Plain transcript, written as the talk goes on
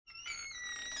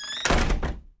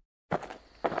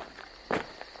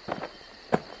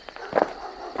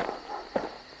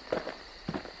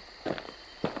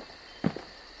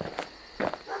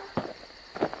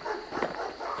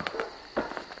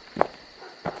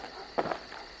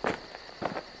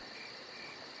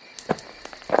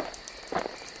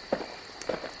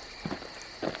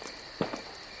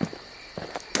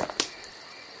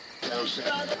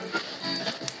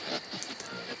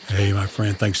my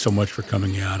friend. Thanks so much for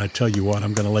coming out. I tell you what,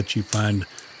 I'm going to let you find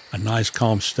a nice,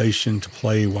 calm station to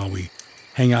play while we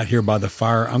hang out here by the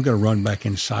fire. I'm going to run back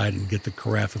inside and get the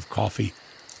carafe of coffee.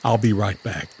 I'll be right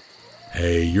back.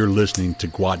 Hey, you're listening to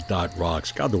Gwot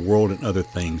Rocks, God, the World, and Other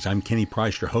Things. I'm Kenny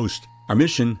Price, your host. Our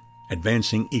mission,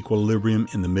 advancing equilibrium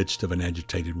in the midst of an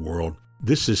agitated world.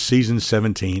 This is Season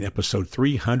 17, Episode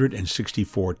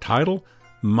 364, title,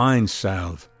 Mind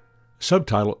Salve.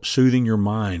 Subtitle, Soothing Your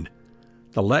Mind.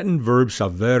 The Latin verb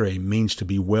salvare means to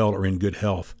be well or in good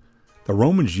health. The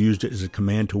Romans used it as a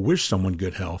command to wish someone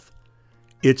good health.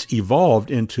 It's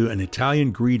evolved into an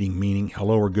Italian greeting meaning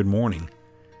hello or good morning.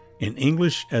 In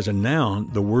English, as a noun,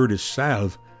 the word is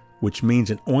salve, which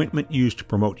means an ointment used to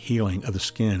promote healing of the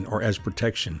skin or as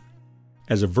protection.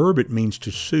 As a verb, it means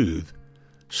to soothe.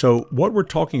 So what we're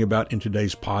talking about in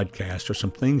today's podcast are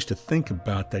some things to think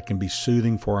about that can be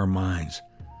soothing for our minds.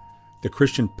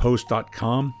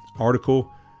 TheChristianPost.com article,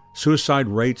 Suicide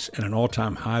Rates at an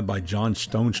All-Time High by John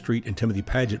Stonestreet and Timothy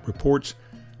Paget reports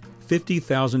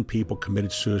 50,000 people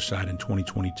committed suicide in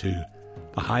 2022,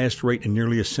 the highest rate in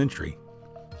nearly a century.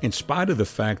 In spite of the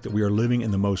fact that we are living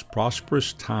in the most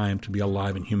prosperous time to be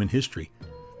alive in human history,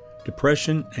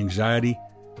 depression, anxiety,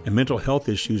 and mental health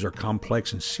issues are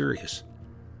complex and serious.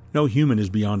 No human is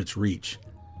beyond its reach.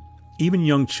 Even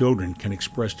young children can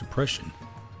express depression.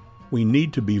 We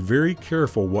need to be very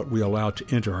careful what we allow to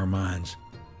enter our minds.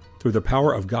 Through the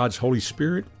power of God's Holy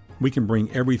Spirit, we can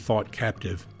bring every thought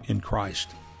captive in Christ.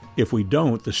 If we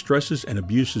don't, the stresses and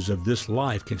abuses of this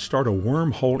life can start a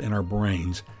wormhole in our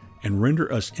brains and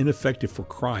render us ineffective for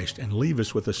Christ and leave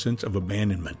us with a sense of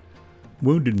abandonment,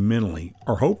 wounded mentally,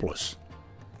 or hopeless.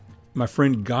 My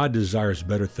friend, God desires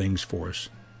better things for us.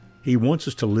 He wants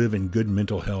us to live in good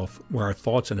mental health where our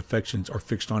thoughts and affections are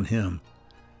fixed on Him.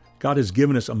 God has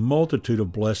given us a multitude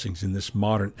of blessings in this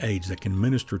modern age that can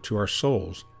minister to our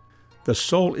souls. The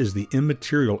soul is the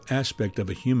immaterial aspect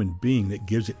of a human being that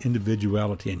gives it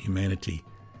individuality and humanity.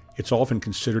 It's often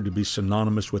considered to be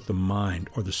synonymous with the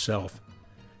mind or the self.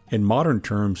 In modern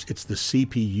terms, it's the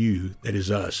CPU that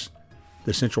is us,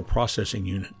 the central processing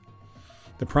unit.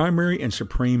 The primary and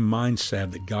supreme mind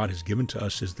salve that God has given to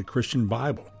us is the Christian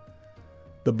Bible.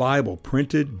 The Bible,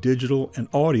 printed, digital, and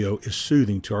audio, is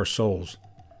soothing to our souls.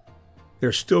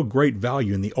 There's still great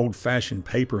value in the old-fashioned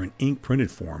paper and ink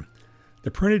printed form. The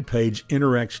printed page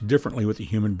interacts differently with the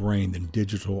human brain than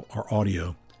digital or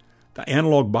audio. The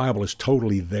analog Bible is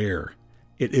totally there.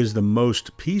 It is the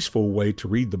most peaceful way to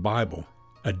read the Bible.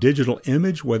 A digital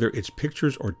image, whether it's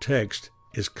pictures or text,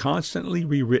 is constantly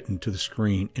rewritten to the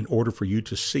screen in order for you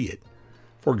to see it.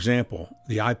 For example,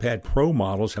 the iPad Pro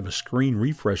models have a screen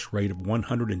refresh rate of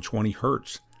 120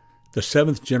 Hz. The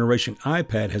 7th generation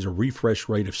iPad has a refresh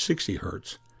rate of 60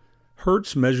 Hz.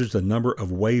 Hertz measures the number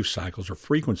of wave cycles or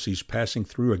frequencies passing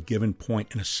through a given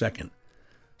point in a second.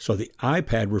 So the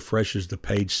iPad refreshes the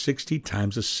page 60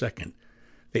 times a second.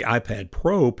 The iPad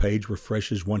Pro page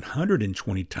refreshes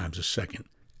 120 times a second.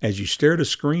 As you stare at a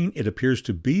screen, it appears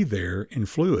to be there in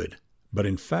fluid, but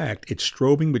in fact, it's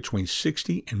strobing between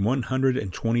 60 and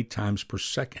 120 times per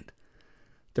second.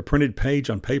 The printed page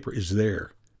on paper is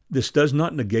there. This does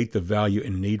not negate the value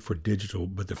and need for digital,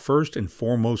 but the first and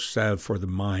foremost salve for the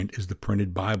mind is the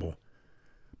printed Bible.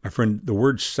 My friend, the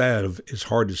word salve is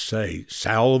hard to say.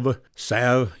 Salve.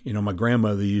 My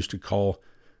grandmother used to call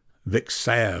Vicks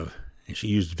salve, and she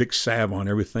used Vicks salve on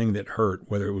everything that hurt,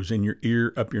 whether it was in your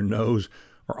ear, up your nose,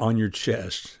 or on your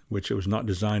chest, which it was not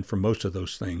designed for most of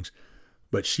those things.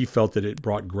 But she felt that it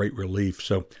brought great relief.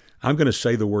 So I'm going to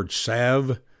say the word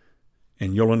salve,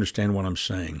 and you'll understand what I'm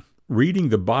saying. Reading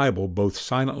the Bible, both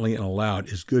silently and aloud,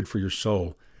 is good for your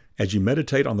soul. As you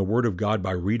meditate on the Word of God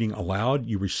by reading aloud,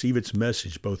 you receive its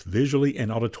message both visually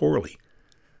and auditorily.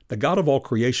 The God of all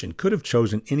creation could have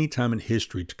chosen any time in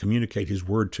history to communicate His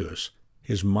Word to us,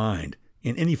 His mind,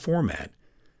 in any format.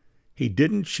 He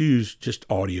didn't choose just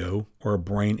audio or a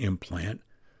brain implant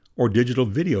or digital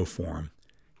video form.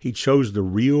 He chose the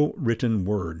real written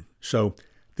Word. So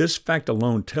this fact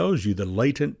alone tells you the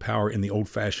latent power in the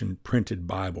old-fashioned printed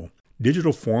Bible.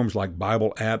 Digital forms like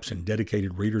Bible apps and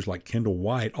dedicated readers like Kindle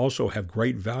White also have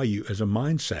great value as a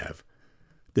mind salve.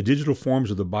 The digital forms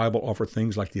of the Bible offer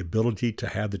things like the ability to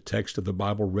have the text of the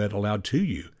Bible read aloud to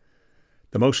you.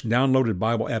 The most downloaded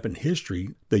Bible app in history,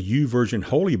 the YouVersion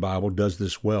Holy Bible, does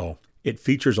this well. It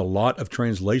features a lot of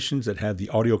translations that have the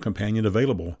audio companion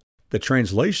available. The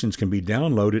translations can be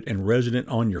downloaded and resident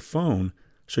on your phone,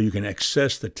 so you can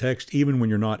access the text even when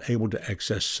you're not able to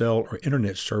access cell or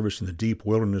internet service in the deep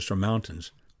wilderness or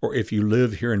mountains. Or if you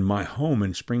live here in my home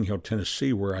in Spring Hill,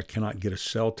 Tennessee, where I cannot get a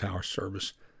cell tower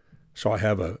service. So I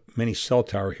have a mini cell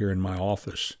tower here in my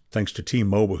office, thanks to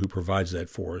T-Mobile who provides that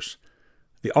for us.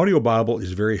 The audio Bible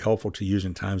is very helpful to use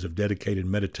in times of dedicated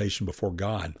meditation before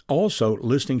God. Also,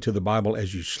 listening to the Bible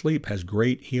as you sleep has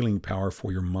great healing power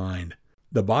for your mind.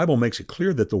 The Bible makes it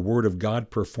clear that the Word of God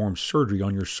performs surgery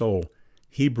on your soul.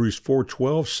 Hebrews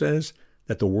 4:12 says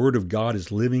that the Word of God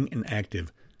is living and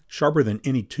active, sharper than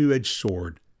any two-edged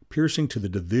sword, piercing to the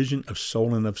division of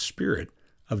soul and of spirit,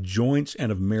 of joints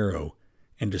and of marrow,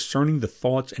 and discerning the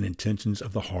thoughts and intentions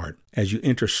of the heart. As you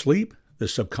enter sleep, the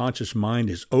subconscious mind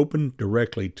is opened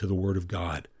directly to the Word of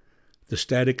God. The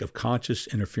static of conscious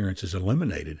interference is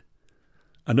eliminated.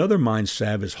 Another mind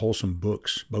salve is wholesome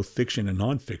books, both fiction and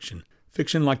nonfiction.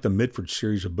 Fiction like the Mitford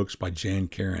series of books by Jan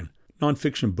Karon.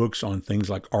 Nonfiction books on things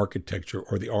like architecture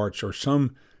or the arts or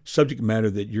some subject matter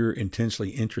that you're intensely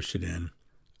interested in.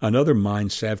 Another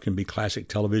mind salve can be classic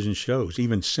television shows,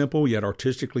 even simple yet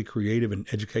artistically creative and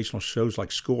educational shows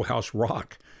like Schoolhouse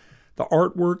Rock. The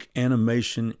artwork,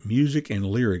 animation, music, and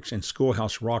lyrics in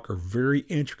Schoolhouse Rock are very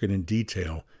intricate in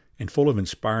detail and full of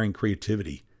inspiring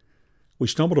creativity. We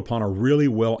stumbled upon a really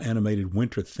well-animated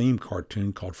winter-themed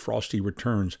cartoon called Frosty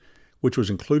Returns, which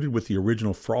was included with the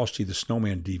original Frosty the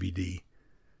Snowman DVD.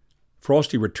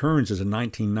 Frosty Returns is a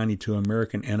 1992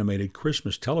 American animated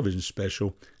Christmas television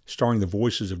special starring the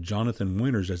voices of Jonathan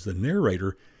Winters as the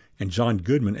narrator and John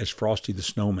Goodman as Frosty the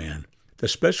Snowman. The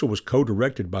special was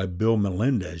co-directed by Bill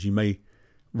Melendez. You may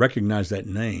recognize that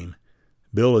name.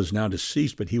 Bill is now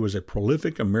deceased, but he was a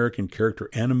prolific American character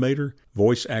animator,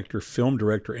 voice actor, film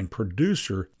director, and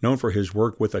producer known for his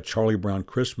work with A Charlie Brown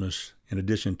Christmas, in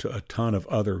addition to a ton of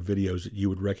other videos that you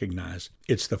would recognize.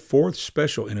 It's the fourth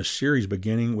special in a series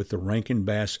beginning with the Rankin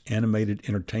Bass Animated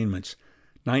Entertainment's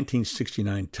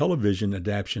 1969 television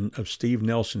adaptation of Steve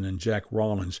Nelson and Jack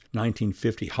Rollins'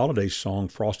 1950 holiday song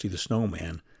Frosty the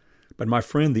Snowman. But my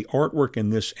friend, the artwork in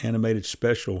this animated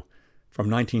special from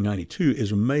 1992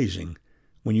 is amazing.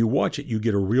 When you watch it, you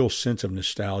get a real sense of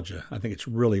nostalgia. I think it's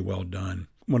really well done.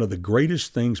 One of the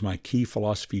greatest things my key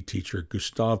philosophy teacher,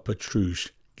 Gustave Petruche,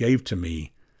 gave to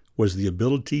me was the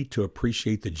ability to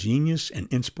appreciate the genius and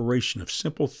inspiration of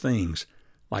simple things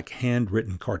like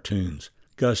handwritten cartoons.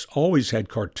 Gus always had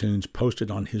cartoons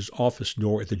posted on his office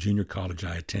door at the junior college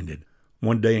I attended.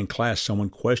 One day in class,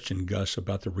 someone questioned Gus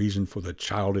about the reason for the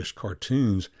childish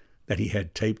cartoons that he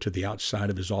had taped to the outside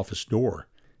of his office door.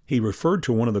 He referred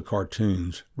to one of the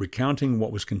cartoons, recounting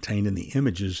what was contained in the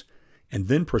images, and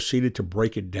then proceeded to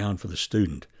break it down for the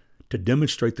student to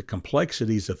demonstrate the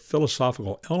complexities of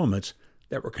philosophical elements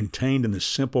that were contained in the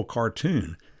simple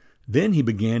cartoon. Then he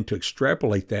began to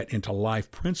extrapolate that into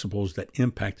life principles that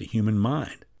impact the human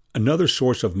mind. Another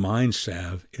source of mind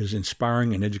salve is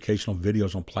inspiring and educational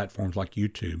videos on platforms like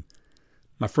YouTube.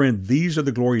 My friend, these are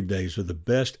the glory days of the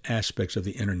best aspects of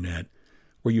the internet,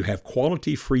 where you have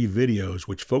quality-free videos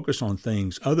which focus on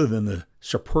things other than the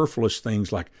superfluous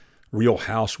things like Real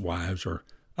Housewives or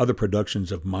other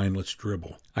productions of mindless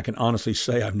dribble. I can honestly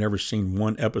say I've never seen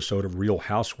one episode of Real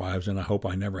Housewives, and I hope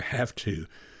I never have to.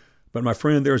 But my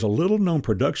friend, there's a little-known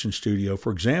production studio,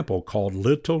 for example, called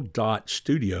Little Dot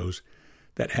Studios,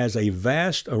 that has a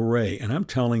vast array, and I'm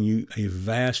telling you, a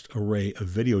vast array of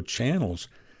video channels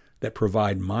that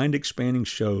provide mind-expanding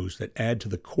shows that add to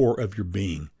the core of your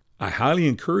being. I highly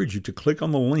encourage you to click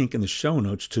on the link in the show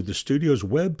notes to the studio's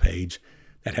webpage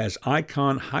that has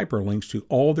icon hyperlinks to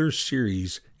all their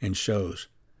series and shows.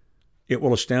 It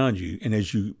will astound you, and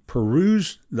as you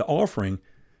peruse the offering,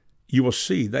 you will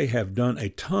see they have done a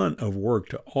ton of work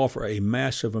to offer a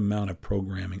massive amount of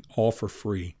programming, all for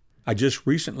free. I just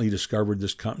recently discovered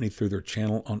this company through their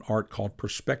channel on art called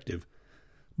Perspective.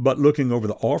 But looking over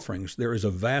the offerings, there is a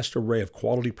vast array of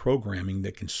quality programming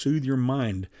that can soothe your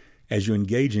mind as you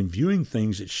engage in viewing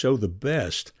things that show the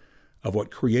best of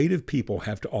what creative people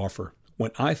have to offer.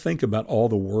 When I think about all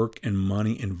the work and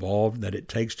money involved that it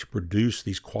takes to produce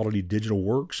these quality digital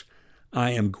works,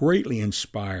 I am greatly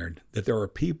inspired that there are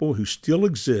people who still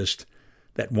exist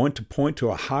that want to point to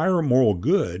a higher moral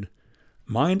good,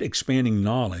 mind-expanding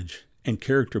knowledge, and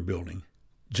character building.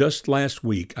 Just last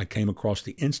week, I came across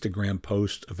the Instagram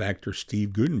post of actor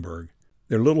Steve Guttenberg.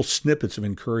 They're little snippets of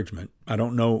encouragement. I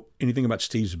don't know anything about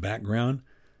Steve's background.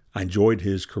 I enjoyed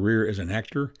his career as an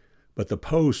actor, but the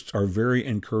posts are very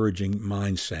encouraging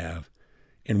mind salve.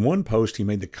 In one post, he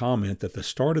made the comment that the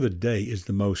start of the day is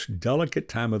the most delicate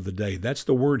time of the day. That's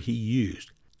the word he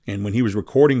used. And when he was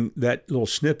recording that little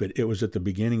snippet, it was at the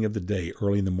beginning of the day,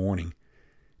 early in the morning.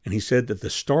 And he said that the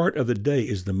start of the day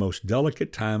is the most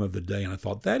delicate time of the day. And I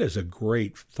thought, that is a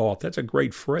great thought. That's a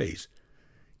great phrase.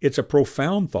 It's a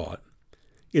profound thought.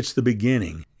 It's the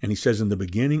beginning. And he says, in the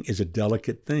beginning is a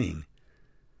delicate thing.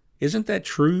 Isn't that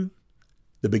true?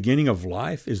 The beginning of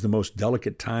life is the most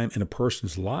delicate time in a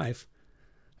person's life.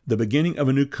 The beginning of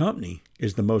a new company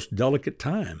is the most delicate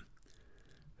time.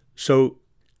 So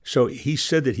he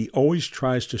said that he always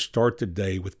tries to start the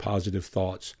day with positive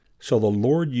thoughts. So the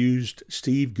Lord used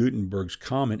Steve Gutenberg's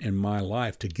comment in my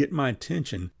life to get my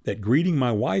attention that greeting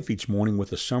my wife each morning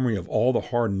with a summary of all the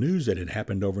hard news that had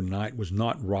happened overnight was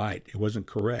not right. It wasn't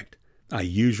correct. I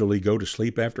usually go to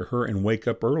sleep after her and wake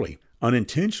up early.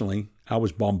 Unintentionally, I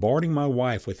was bombarding my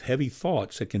wife with heavy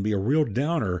thoughts that can be a real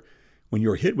downer when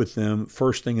you're hit with them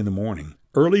first thing in the morning.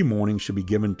 Early morning should be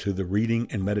given to the reading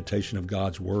and meditation of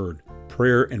God's Word,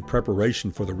 prayer and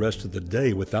preparation for the rest of the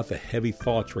day without the heavy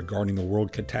thoughts regarding the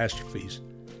world catastrophes.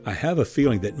 I have a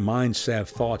feeling that Mind Salve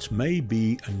Thoughts may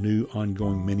be a new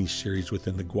ongoing mini-series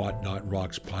within the Gwot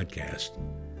Rocks podcast.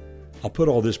 I'll put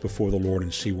all this before the Lord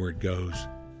and see where it goes.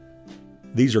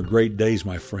 These are great days,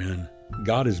 my friend.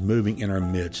 God is moving in our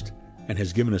midst and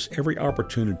has given us every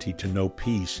opportunity to know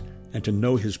peace and to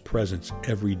know His presence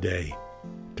every day.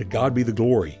 To God be the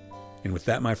glory. And with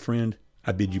that, my friend,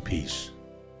 I bid you peace.